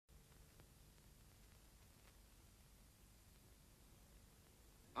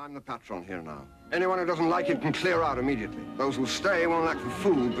I'm the patron here now. Anyone who doesn't like it can clear out immediately. Those who stay won't lack for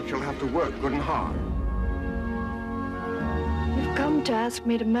food, but you'll have to work good and hard. You've come to ask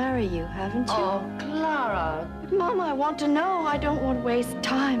me to marry you, haven't you? Oh, Clara. But, Mom, I want to know. I don't want to waste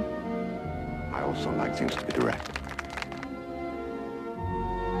time. I also like things to be direct.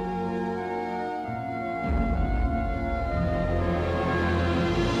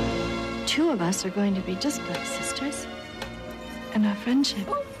 Two of us are going to be just like sisters. And our friendship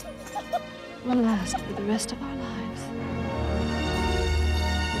will last for the rest of our lives.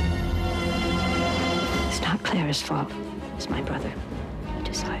 It's not Clara's fault. It's my brother. He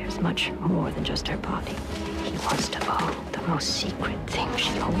desires much more than just her body. He wants to know the most secret thing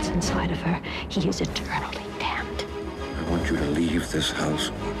she holds inside of her. He is eternally damned. I want you to leave this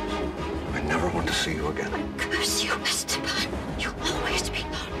house. I never want to see you again. I curse you, Esteban. You'll always be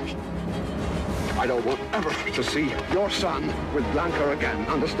lonely. I don't want ever to see your son with Blanca again,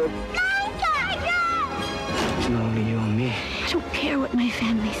 understood? It's only you and me. I don't care what my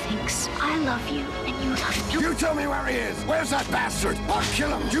family thinks. I love you, and you love me. You tell me where he is! Where's that bastard? I'll kill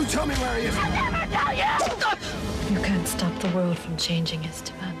him! You tell me where he is! I'll never tell you! You can't stop the world from changing,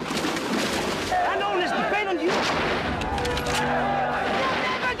 Esteban. I know this depends on you. You'll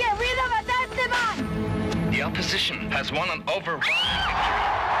never get rid of us, Esteban! The opposition has won an overwhelming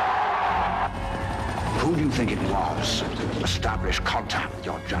Who do you think it was to establish contact with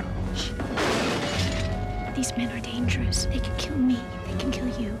your generals? These men are dangerous. They can kill me. They can kill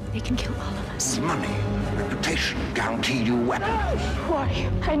you. They can kill all of us. Money, reputation, guaranteed you weapons. Why?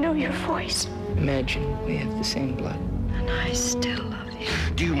 I know your voice. Imagine we have the same blood. And I still love you.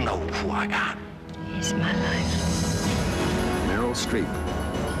 Do you know who I am? He's my life. Meryl Streep,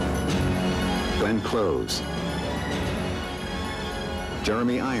 Glenn Close,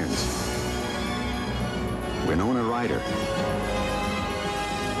 Jeremy Irons, Winona Ryder,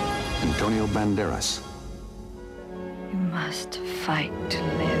 Antonio Banderas. You must fight to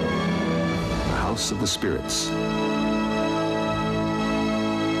live. The House of the Spirits.